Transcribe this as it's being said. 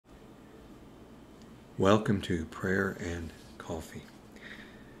Welcome to Prayer and Coffee.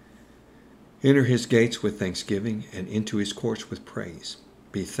 Enter his gates with thanksgiving and into his courts with praise.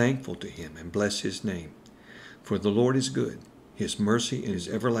 Be thankful to him and bless his name. For the Lord is good. His mercy is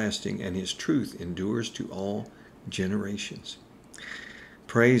everlasting, and his truth endures to all generations.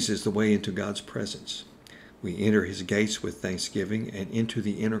 Praise is the way into God's presence. We enter his gates with thanksgiving and into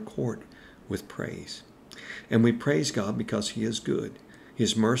the inner court with praise. And we praise God because he is good.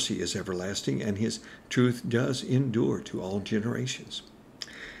 His mercy is everlasting, and his truth does endure to all generations.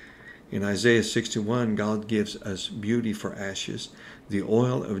 In Isaiah 61, God gives us beauty for ashes, the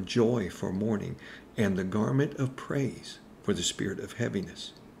oil of joy for mourning, and the garment of praise for the spirit of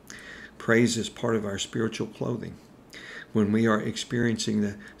heaviness. Praise is part of our spiritual clothing. When we are experiencing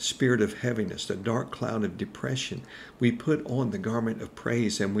the spirit of heaviness, the dark cloud of depression, we put on the garment of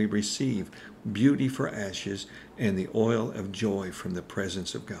praise and we receive beauty for ashes and the oil of joy from the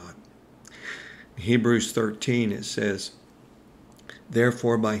presence of God. In Hebrews 13, it says,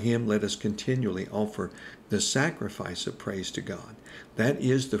 "Therefore by him let us continually offer the sacrifice of praise to God. That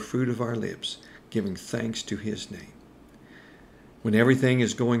is the fruit of our lips, giving thanks to his name." When everything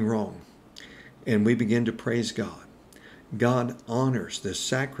is going wrong and we begin to praise God, God honors the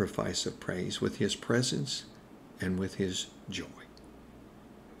sacrifice of praise with his presence and with his joy.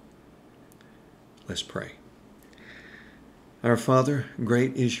 Let's pray. Our Father,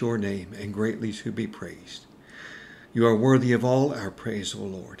 great is your name and greatly to be praised. You are worthy of all our praise, O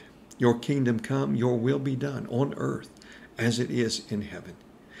Lord. Your kingdom come, your will be done on earth as it is in heaven.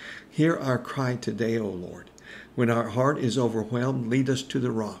 Hear our cry today, O Lord. When our heart is overwhelmed, lead us to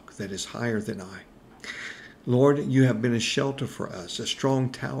the rock that is higher than I. Lord, you have been a shelter for us, a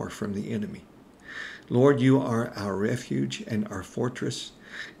strong tower from the enemy. Lord, you are our refuge and our fortress.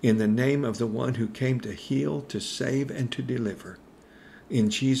 In the name of the one who came to heal, to save, and to deliver. In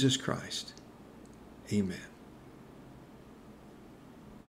Jesus Christ, amen.